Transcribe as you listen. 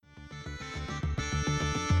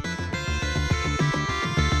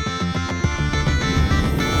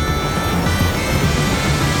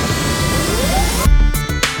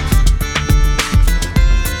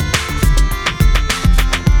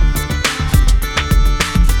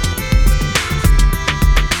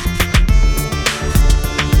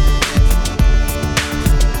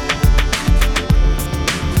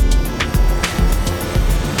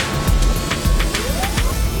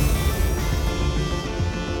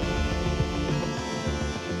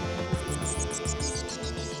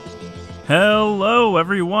Hello,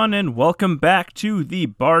 everyone, and welcome back to the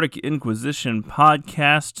Bardic Inquisition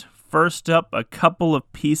podcast. First up, a couple of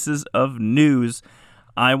pieces of news.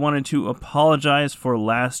 I wanted to apologize for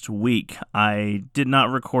last week. I did not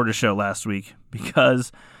record a show last week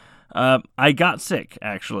because I got sick,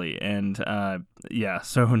 actually, and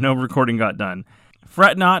so no recording got done.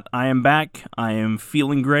 Fret not, I am back, I am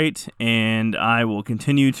feeling great, and I will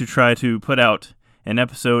continue to try to put out an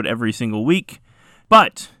episode every single week.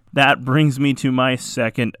 But that brings me to my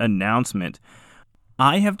second announcement.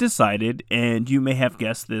 I have decided, and you may have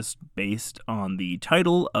guessed this based on the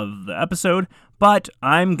title of the episode, but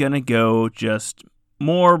I'm going to go just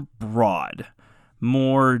more broad,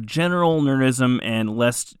 more general nerdism, and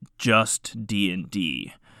less just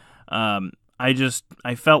D&D. I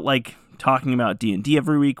felt like talking about D&D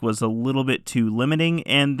every week was a little bit too limiting,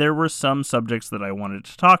 and there were some subjects that I wanted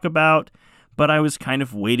to talk about, but I was kind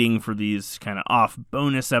of waiting for these kind of off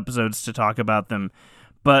bonus episodes to talk about them.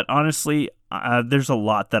 But honestly, there's a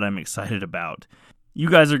lot that I'm excited about. You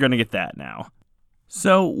guys are going to get that now.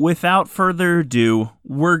 So without further ado,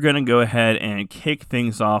 we're going to go ahead and kick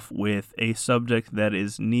things off with a subject that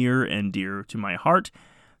is near and dear to my heart.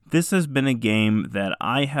 This has been a game that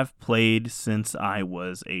I have played since I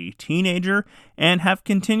was a teenager and have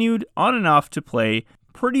continued on and off to play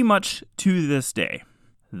pretty much to this day.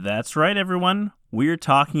 That's right, everyone. We're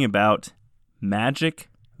talking about Magic: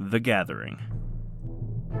 The Gathering.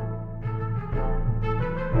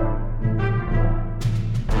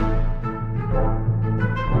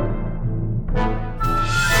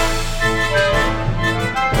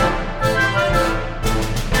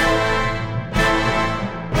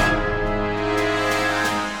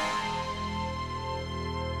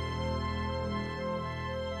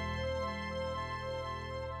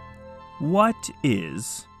 What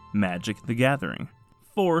is Magic: The Gathering?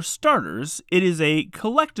 For starters, it is a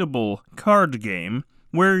collectible card game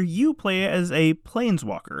where you play as a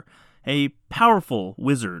planeswalker, a powerful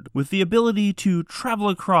wizard with the ability to travel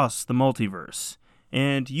across the multiverse,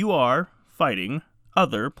 and you are fighting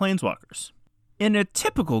other planeswalkers. In a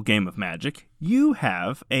typical game of Magic, you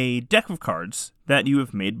have a deck of cards that you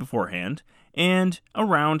have made beforehand and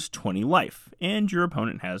around 20 life, and your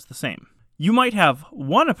opponent has the same. You might have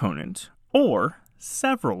one opponent or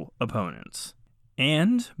several opponents.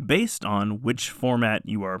 And based on which format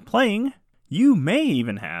you are playing, you may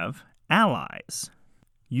even have allies.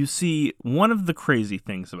 You see, one of the crazy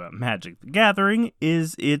things about Magic: The Gathering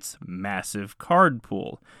is its massive card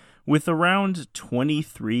pool. With around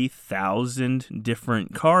 23,000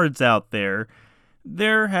 different cards out there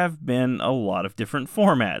have been a lot of different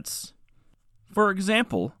formats. For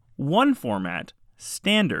example, one format,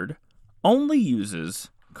 Standard, only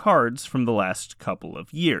uses cards from the last couple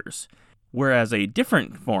of years, whereas a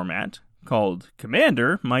different format, called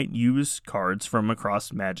Commander, might use cards from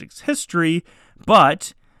across Magic's history,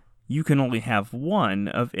 but you can only have one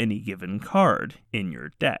of any given card in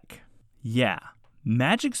your deck. Yeah,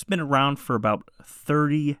 Magic's been around for about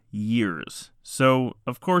 30 years, so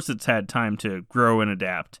of course it's had time to grow and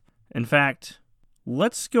adapt. In fact,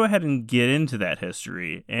 let's go ahead and get into that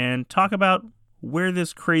history and talk about where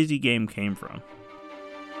this crazy game came from.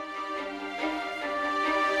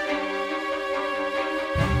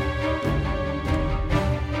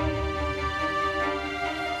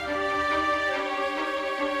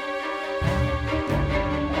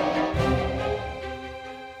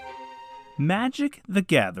 Magic: The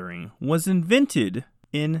Gathering was invented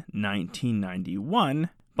in 1991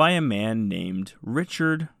 by a man named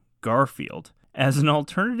Richard Garfield as an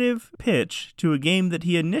alternative pitch to a game that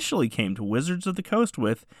he initially came to Wizards of the Coast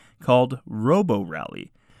with called Robo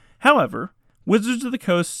Rally. However, Wizards of the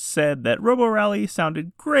Coast said that Robo Rally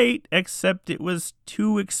sounded great, except it was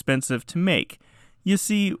too expensive to make. You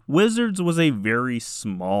see, Wizards was a very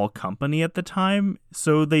small company at the time,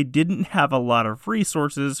 so they didn't have a lot of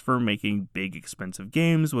resources for making big, expensive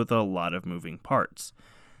games with a lot of moving parts.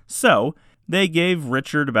 So, they gave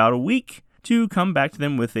Richard about a week to come back to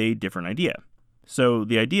them with a different idea. So,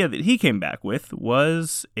 the idea that he came back with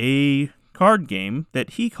was a card game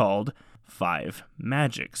that he called 5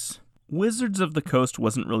 Magics. Wizards of the Coast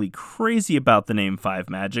wasn't really crazy about the name 5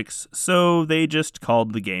 Magics, so they just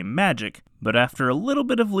called the game Magic. But after a little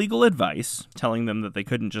bit of legal advice, telling them that they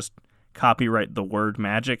couldn't just copyright the word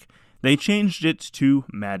magic, they changed it to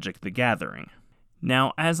Magic: The Gathering.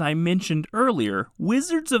 Now, as I mentioned earlier,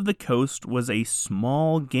 Wizards of the Coast was a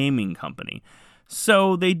small gaming company,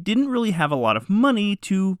 so they didn't really have a lot of money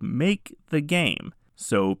to make the game.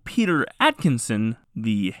 So Peter Atkinson,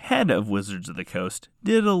 the head of Wizards of the Coast,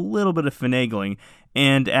 did a little bit of finagling,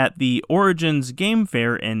 and at the Origins Game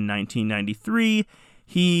Fair in 1993,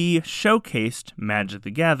 he showcased Magic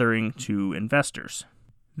the Gathering to investors.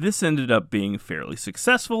 This ended up being fairly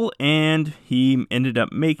successful, and he ended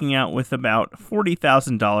up making out with about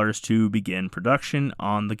 $40,000 to begin production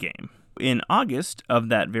on the game. In August of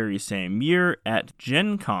that very same year, at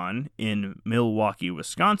Gen Con in Milwaukee,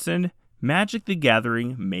 Wisconsin, Magic the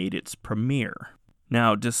Gathering made its premiere.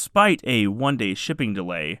 Now, despite a one-day shipping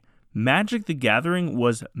delay, Magic the Gathering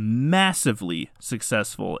was massively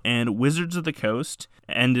successful, and Wizards of the Coast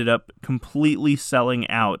ended up completely selling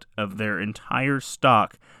out of their entire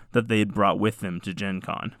stock that they had brought with them to Gen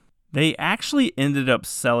Con. They actually ended up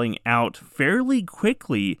selling out fairly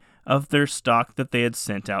quickly of their stock that they had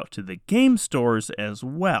sent out to the game stores as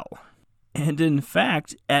well. And in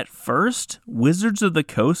fact, at first, Wizards of the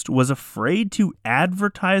Coast was afraid to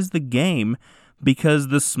advertise the game because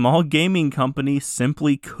the small gaming company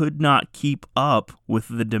simply could not keep up with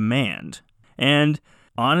the demand. And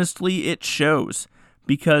honestly, it shows,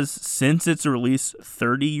 because since its release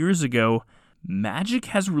 30 years ago, Magic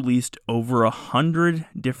has released over 100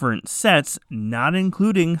 different sets, not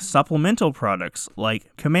including supplemental products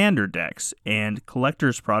like Commander decks and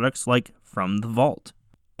collector's products like From the Vault.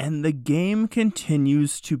 And the game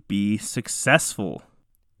continues to be successful.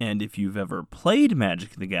 And if you've ever played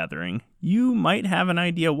Magic the Gathering, you might have an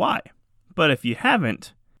idea why. But if you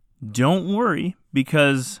haven't, don't worry,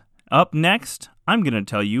 because up next, I'm going to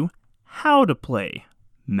tell you how to play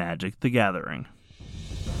Magic the Gathering.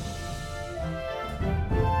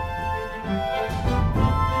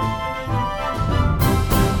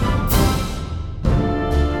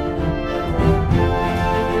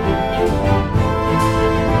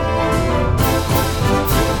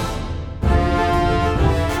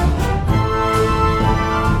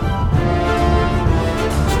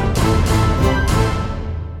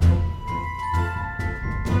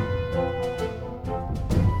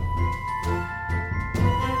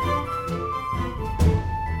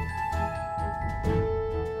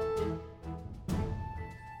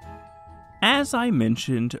 As I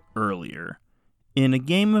mentioned earlier, in a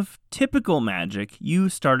game of typical Magic, you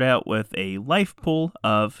start out with a life pool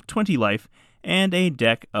of 20 life and a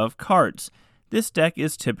deck of cards. This deck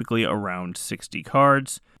is typically around 60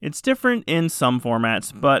 cards. It's different in some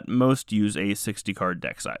formats, but most use a 60-card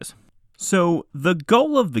deck size. So the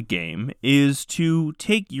goal of the game is to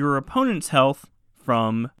take your opponent's health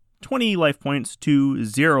from 20 life points to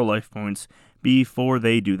 0 life points before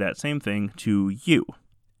they do that same thing to you.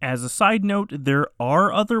 As a side note, there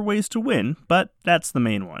are other ways to win, but that's the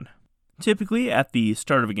main one. Typically, at the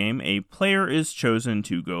start of a game, a player is chosen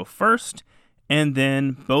to go first, and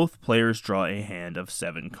then both players draw a hand of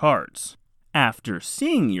 7 cards. After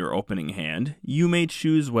seeing your opening hand, you may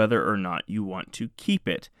choose whether or not you want to keep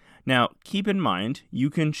it. Now, keep in mind, you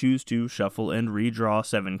can choose to shuffle and redraw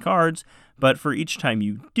 7 cards, but for each time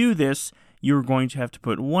you do this, you're going to have to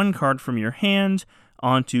put 1 card from your hand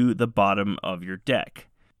onto the bottom of your deck.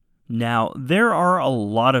 Now, there are a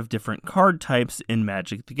lot of different card types in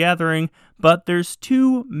Magic the Gathering, but there's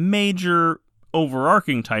 2 major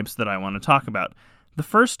overarching types that I want to talk about. The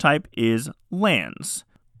first type is lands.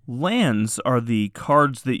 Lands are the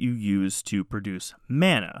cards that you use to produce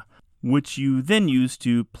mana, which you then use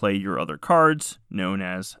to play your other cards, known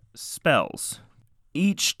as spells.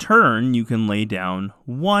 Each turn, you can lay down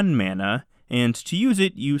 1 mana, and to use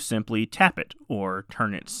it, you simply tap it or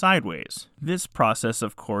turn it sideways. This process,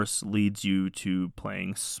 of course, leads you to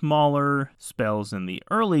playing smaller spells in the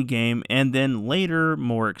early game, and then later,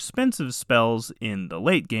 more expensive spells in the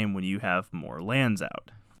late game when you have more lands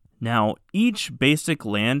out. Now, each basic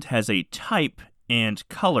land has a type and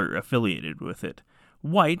color affiliated with it.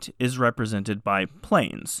 White is represented by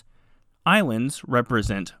plains. Islands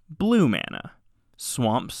represent blue mana.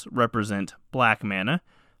 Swamps represent black mana.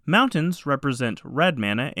 Mountains represent red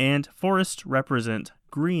mana, and forests represent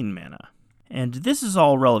green mana. And this is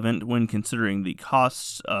all relevant when considering the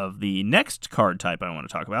costs of the next card type I want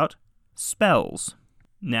to talk about, spells.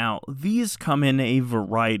 Now, these come in a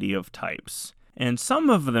variety of types, and some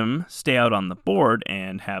of them stay out on the board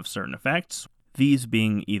and have certain effects, these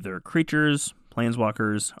being either creatures,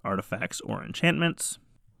 planeswalkers, artifacts, or enchantments,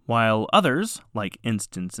 while others, like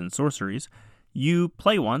instants and sorceries, you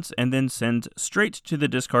play once and then send straight to the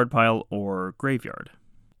discard pile or graveyard.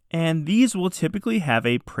 And these will typically have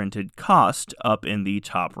a printed cost up in the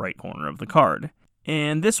top right corner of the card.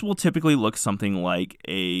 And this will typically look something like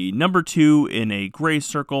a number 2 in a gray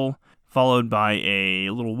circle, followed by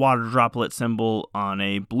a little water droplet symbol on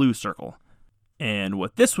a blue circle. And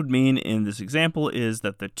what this would mean in this example is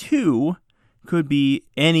that the 2 could be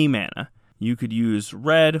any mana. You could use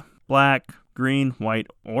red, black, green, white,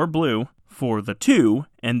 or blue for the 2,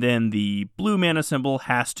 and then the blue mana symbol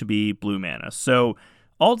has to be blue mana. So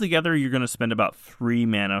altogether, you're going to spend about 3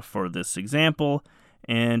 mana for this example,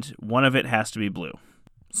 and one of it has to be blue.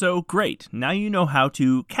 So great, now you know how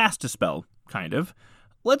to cast a spell, kind of.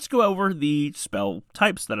 Let's go over the spell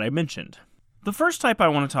types that I mentioned. The first type I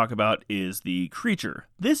want to talk about is the creature.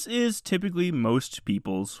 This is typically most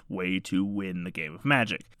people's way to win the game of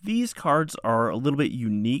Magic. These cards are a little bit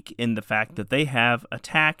unique in the fact that they have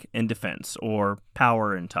attack and defense, or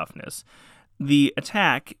power and toughness. The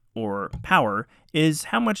attack, or power, is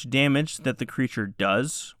how much damage that the creature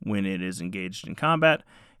does when it is engaged in combat,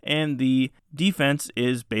 and the defense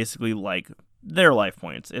is basically like their life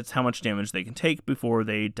points. It's how much damage they can take before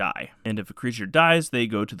they die. And if a creature dies, they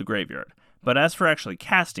go to the graveyard. But as for actually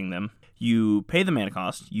casting them, you pay the mana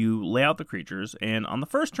cost, you lay out the creatures, and on the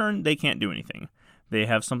first turn, they can't do anything. They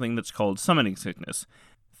have something that's called Summoning Sickness.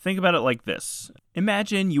 Think about it like this.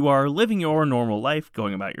 Imagine you are living your normal life,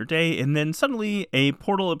 going about your day, and then suddenly a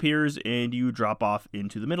portal appears and you drop off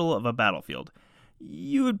into the middle of a battlefield.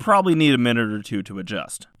 You would probably need a minute or two to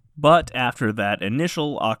adjust. But after that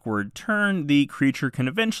initial awkward turn, the creature can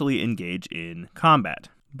eventually engage in combat.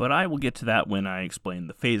 But I will get to that when I explain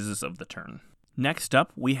the phases of the turn. Next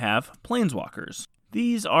up, we have Planeswalkers.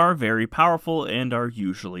 These are very powerful and are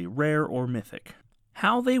usually rare or mythic.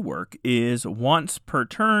 How they work is once per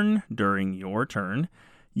turn during your turn,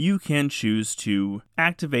 you can choose to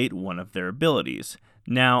activate one of their abilities.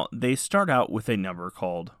 Now, they start out with a number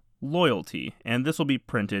called Loyalty, and this will be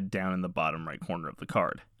printed down in the bottom right corner of the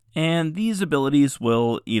card. And these abilities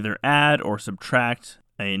will either add or subtract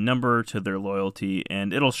a number to their loyalty,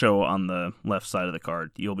 and it'll show on the left side of the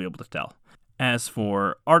card. You'll be able to tell. As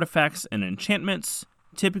for artifacts and enchantments,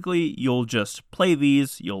 typically you'll just play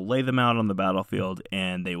these, you'll lay them out on the battlefield,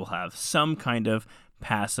 and they will have some kind of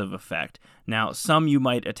passive effect. Now, some you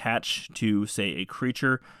might attach to, say, a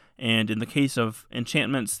creature, and in the case of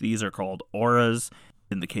enchantments, these are called auras.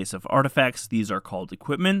 In the case of artifacts, these are called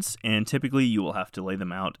equipments, and typically you will have to lay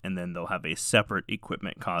them out, and then they'll have a separate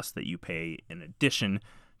equipment cost that you pay in addition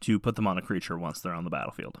to put them on a creature once they're on the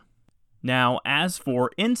battlefield. Now, as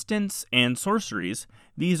for instants and sorceries,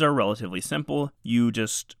 these are relatively simple. You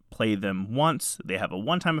just play them once, they have a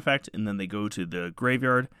one-time effect, and then they go to the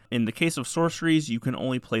graveyard. In the case of sorceries, you can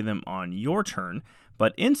only play them on your turn,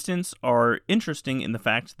 but instants are interesting in the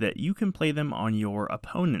fact that you can play them on your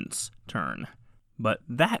opponent's turn. But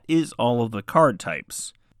that is all of the card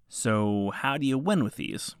types. So how do you win with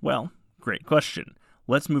these? Well, great question.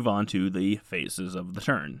 Let's move on to the phases of the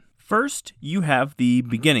turn. First, you have the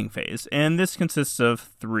beginning phase, and this consists of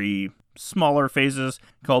 3 smaller phases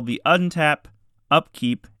called the untap,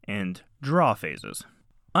 upkeep, and draw phases.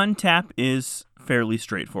 Untap is fairly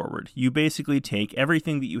straightforward. You basically take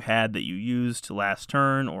everything that you had that you used last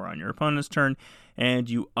turn or on your opponent's turn, and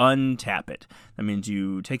you untap it. That means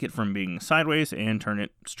you take it from being sideways and turn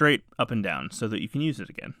it straight up and down so that you can use it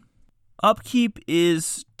again. Upkeep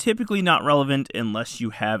is typically not relevant unless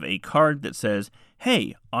you have a card that says,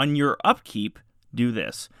 hey, on your upkeep, do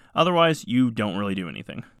this. Otherwise, you don't really do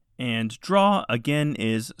anything. And draw, again,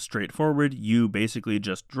 is straightforward. You basically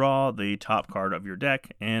just draw the top card of your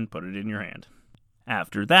deck and put it in your hand.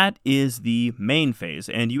 After that is the main phase,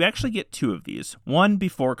 and you actually get 2 of these, one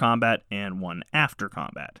before combat and one after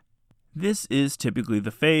combat. This is typically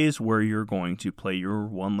the phase where you're going to play your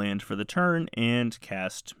 1 land for the turn and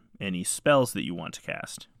cast any spells that you want to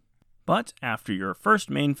cast. But after your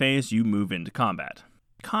first main phase, you move into combat.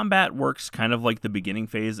 Combat works kind of like the beginning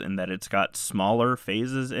phase in that it's got smaller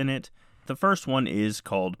phases in it. The first one is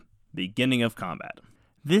called Beginning of Combat.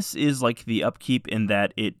 This is like the upkeep in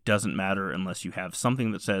that it doesn't matter unless you have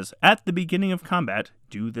something that says, at the beginning of combat,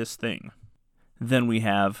 do this thing. Then we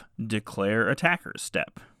have Declare Attacker's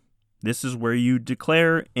Step. This is where you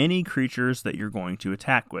declare any creatures that you're going to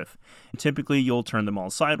attack with. Typically, you'll turn them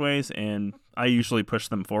all sideways, and I usually push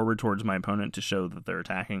them forward towards my opponent to show that they're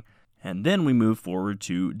attacking. And then we move forward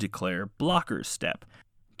to Declare Blocker's Step.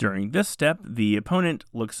 During this step, the opponent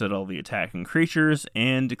looks at all the attacking creatures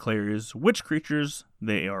and declares which creatures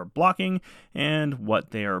they are blocking and what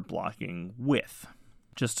they are blocking with.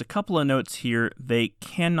 Just a couple of notes here, they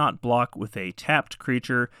cannot block with a tapped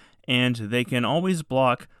creature, and they can always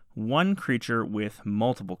block one creature with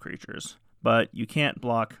multiple creatures, but you can't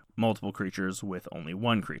block multiple creatures with only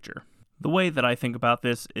one creature. The way that I think about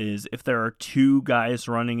this is if there are 2 guys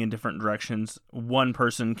running in different directions, one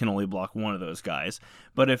person can only block one of those guys.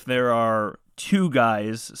 But if there are 2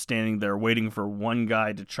 guys standing there waiting for one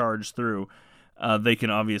guy to charge through, they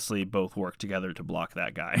can obviously both work together to block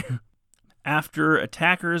that guy. After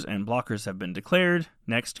attackers and blockers have been declared,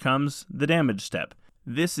 next comes the damage step.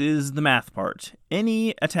 This is the math part.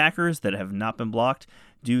 Any attackers that have not been blocked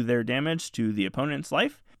do their damage to the opponent's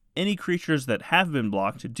life. Any creatures that have been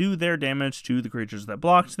blocked do their damage to the creatures that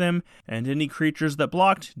blocked them, and any creatures that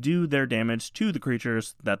blocked do their damage to the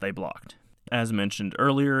creatures that they blocked. As mentioned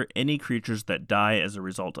earlier, any creatures that die as a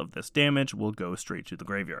result of this damage will go straight to the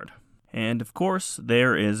graveyard. And of course,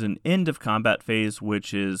 there is an end of combat phase,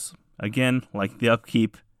 which is, again, like the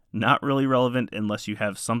upkeep, not really relevant unless you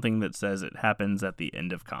have something that says it happens at the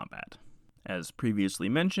end of combat. As previously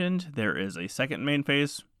mentioned, there is a second main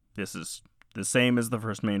phase. This is the same as the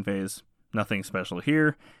first main phase, nothing special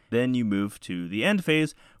here. Then you move to the end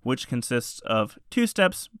phase, which consists of 2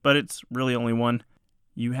 steps, but it's really only one.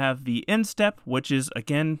 You have the end step, which is,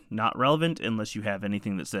 again, not relevant unless you have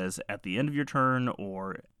anything that says at the end of your turn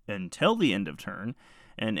or until the end of turn,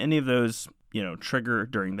 and any of those, trigger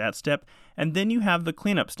during that step. And then you have the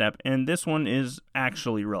cleanup step, and this one is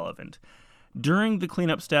actually relevant. During the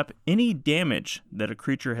cleanup step, any damage that a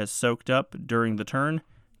creature has soaked up during the turn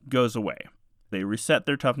goes away. They reset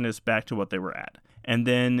their toughness back to what they were at. And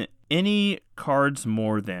then any cards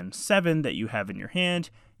more than 7 that you have in your hand,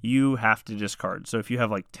 you have to discard. So if you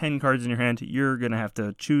have 10 cards in your hand, you're going to have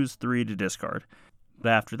to choose 3 to discard.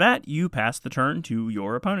 But after that, you pass the turn to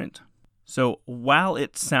your opponent. So while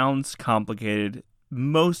it sounds complicated,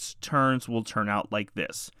 most turns will turn out like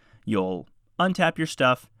this. You'll untap your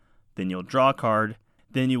stuff, then you'll draw a card,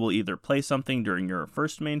 then you will either play something during your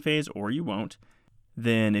first main phase or you won't.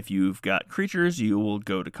 Then if you've got creatures, you will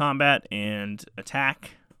go to combat and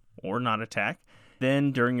attack or not attack.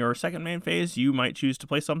 Then during your second main phase, you might choose to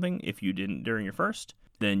play something if you didn't during your first.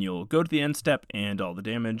 Then you'll go to the end step and all the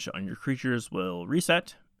damage on your creatures will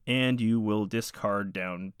reset, and you will discard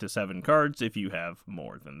down to 7 cards if you have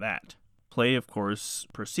more than that. Play, of course,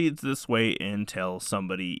 proceeds this way until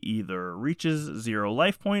somebody either reaches 0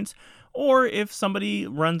 life points, or if somebody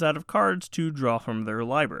runs out of cards to draw from their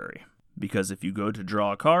library. Because if you go to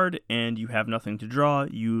draw a card and you have nothing to draw,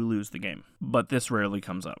 you lose the game. But this rarely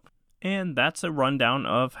comes up. And that's a rundown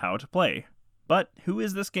of how to play. But who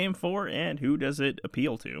is this game for, and who does it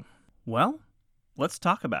appeal to? Well, let's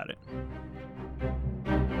talk about it.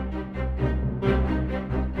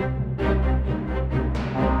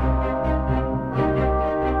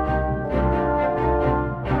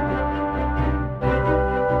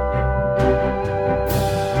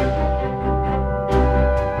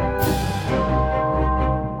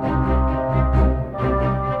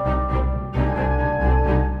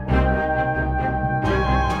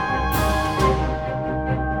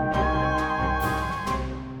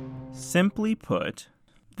 Simply put,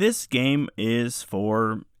 this game is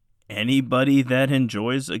for anybody that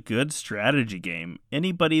enjoys a good strategy game,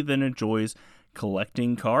 anybody that enjoys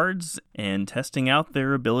collecting cards and testing out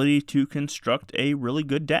their ability to construct a really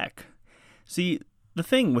good deck. See, the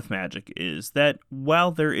thing with Magic is that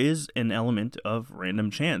while there is an element of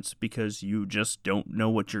random chance because you just don't know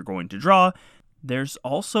what you're going to draw, there's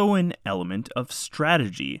also an element of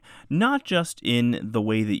strategy, not just in the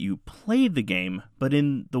way that you play the game, but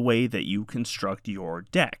in the way that you construct your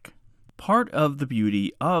deck. Part of the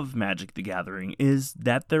beauty of Magic the Gathering is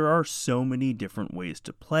that there are so many different ways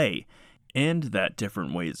to play, and that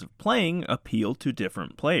different ways of playing appeal to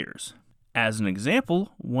different players. As an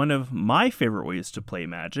example, one of my favorite ways to play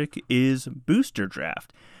Magic is Booster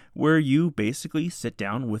Draft, where you basically sit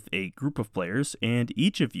down with a group of players and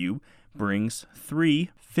each of you brings 3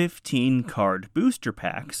 15-card booster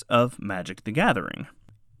packs of Magic the Gathering.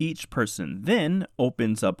 Each person then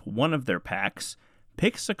opens up one of their packs,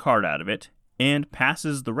 picks a card out of it, and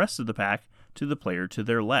passes the rest of the pack to the player to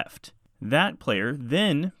their left. That player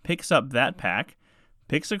then picks up that pack,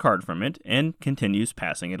 picks a card from it, and continues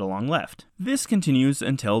passing it along left. This continues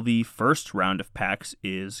until the first round of packs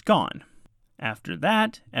is gone. After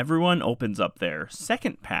that, everyone opens up their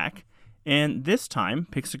second pack, and this time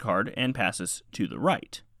picks a card and passes to the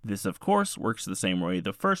right. This, of course, works the same way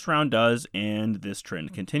the first round does, and this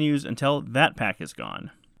trend continues until that pack is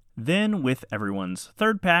gone. Then, with everyone's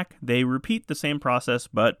third pack, they repeat the same process,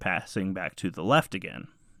 but passing back to the left again.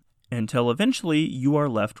 Until eventually, you are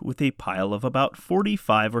left with a pile of about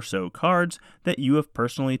 45 or so cards that you have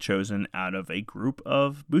personally chosen out of a group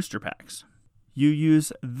of booster packs. You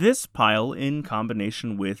use this pile in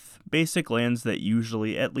combination with basic lands that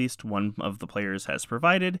usually at least one of the players has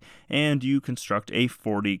provided, and you construct a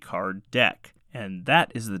 40-card deck. And that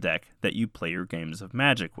is the deck that you play your games of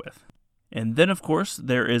Magic with. And then, of course,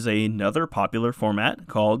 there is another popular format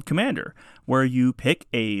called Commander, where you pick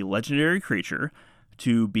a legendary creature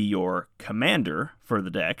to be your commander for the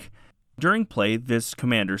deck. During play, this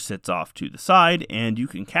commander sits off to the side, and you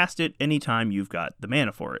can cast it anytime you've got the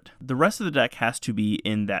mana for it. The rest of the deck has to be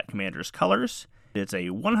in that commander's colors. It's a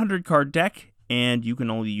 100-card deck, and you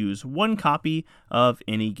can only use one copy of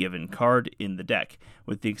any given card in the deck,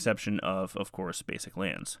 with the exception of course, basic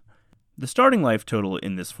lands. The starting life total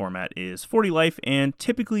in this format is 40 life, and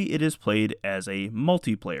typically it is played as a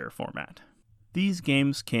multiplayer format. These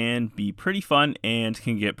games can be pretty fun and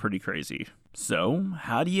can get pretty crazy. So,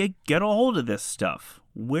 how do you get a hold of this stuff?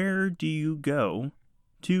 Where do you go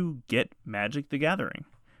to get Magic the Gathering?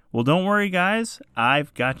 Well, don't worry, guys.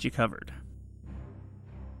 I've got you covered.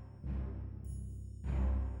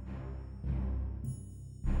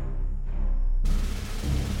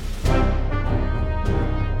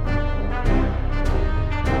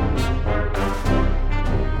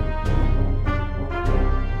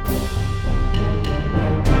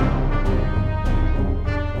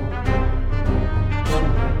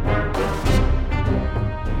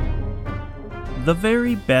 The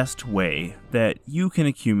very best way that you can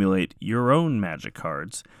accumulate your own Magic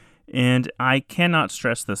cards, and I cannot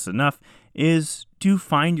stress this enough, is to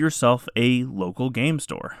find yourself a local game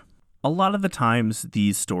store. A lot of the times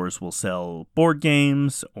these stores will sell board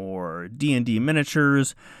games or D&D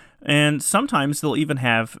miniatures, and sometimes they'll even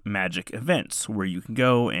have Magic events where you can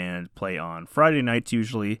go and play on Friday nights,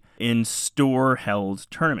 usually in store-held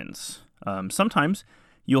tournaments. Sometimes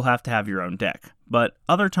you'll have to have your own deck, but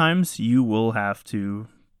other times you will have to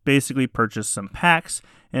basically purchase some packs,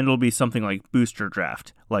 and it'll be something like Booster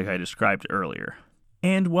Draft, like I described earlier.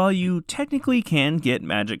 And while you technically can get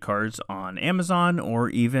Magic cards on Amazon or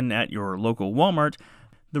even at your local Walmart,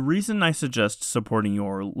 the reason I suggest supporting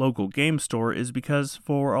your local game store is because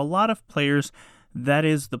for a lot of players, that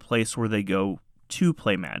is the place where they go to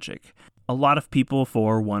play Magic. A lot of people,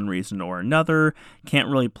 for one reason or another, can't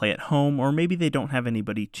really play at home, or maybe they don't have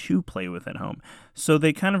anybody to play with at home. So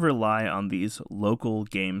they kind of rely on these local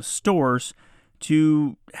game stores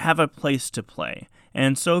to have a place to play.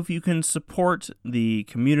 And so if you can support the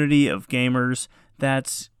community of gamers,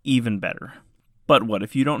 that's even better. But what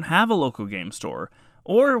if you don't have a local game store?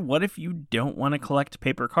 Or what if you don't want to collect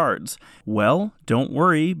paper cards? Well, don't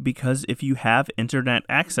worry, because if you have internet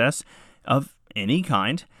access of any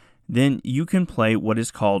kind, then you can play what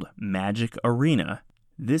is called Magic Arena.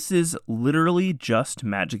 This is literally just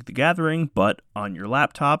Magic the Gathering, but on your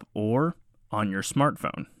laptop or on your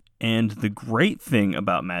smartphone. And the great thing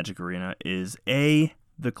about Magic Arena is the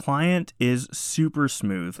client is super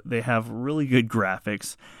smooth. They have really good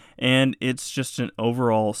graphics, and it's just an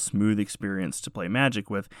overall smooth experience to play Magic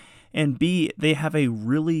with. And B, they have a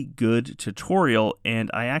really good tutorial, and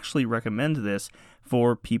I actually recommend this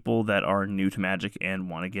for people that are new to Magic and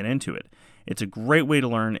want to get into it. It's a great way to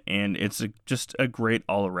learn, and it's just a great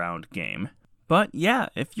all-around game. But yeah,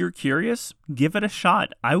 if you're curious, give it a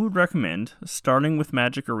shot. I would recommend starting with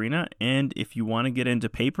Magic Arena, and if you want to get into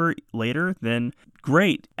paper later, then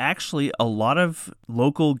great. Actually, a lot of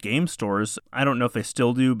local game stores, I don't know if they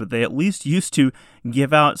still do, but they at least used to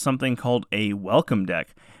give out something called a welcome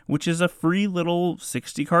deck, which is a free little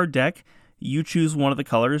 60-card deck. You choose one of the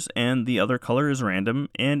colors, and the other color is random,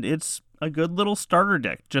 and it's a good little starter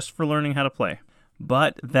deck just for learning how to play.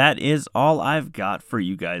 But that is all I've got for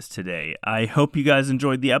you guys today. I hope you guys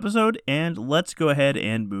enjoyed the episode, and let's go ahead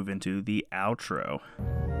and move into the outro.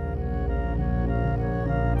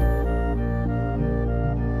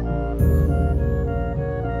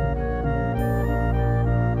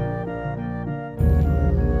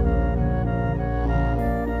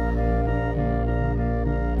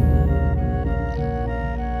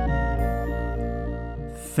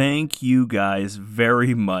 Thank you guys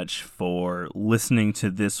very much for listening to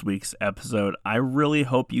this week's episode. I really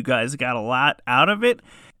hope you guys got a lot out of it.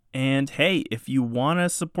 And hey, if you want to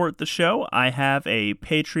support the show, I have a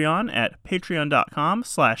Patreon at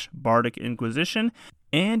patreon.com/Bardic Inquisition.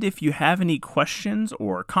 And if you have any questions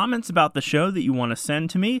or comments about the show that you want to send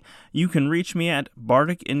to me, you can reach me at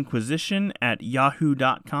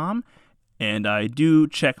bardicinquisition@yahoo.com. And I do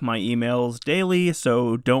check my emails daily,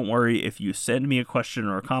 so don't worry if you send me a question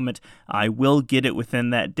or a comment. I will get it within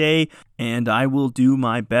that day, and I will do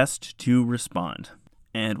my best to respond.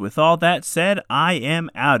 And with all that said, I am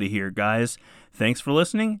out of here, guys. Thanks for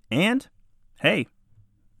listening, and hey,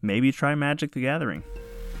 maybe try Magic the Gathering.